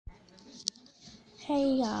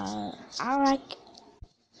Hey y'all, I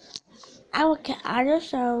look at other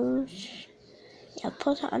songs and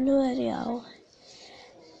put on the video.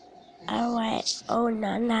 I went, oh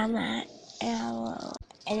no, no, no,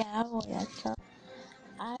 and I will that song.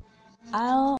 I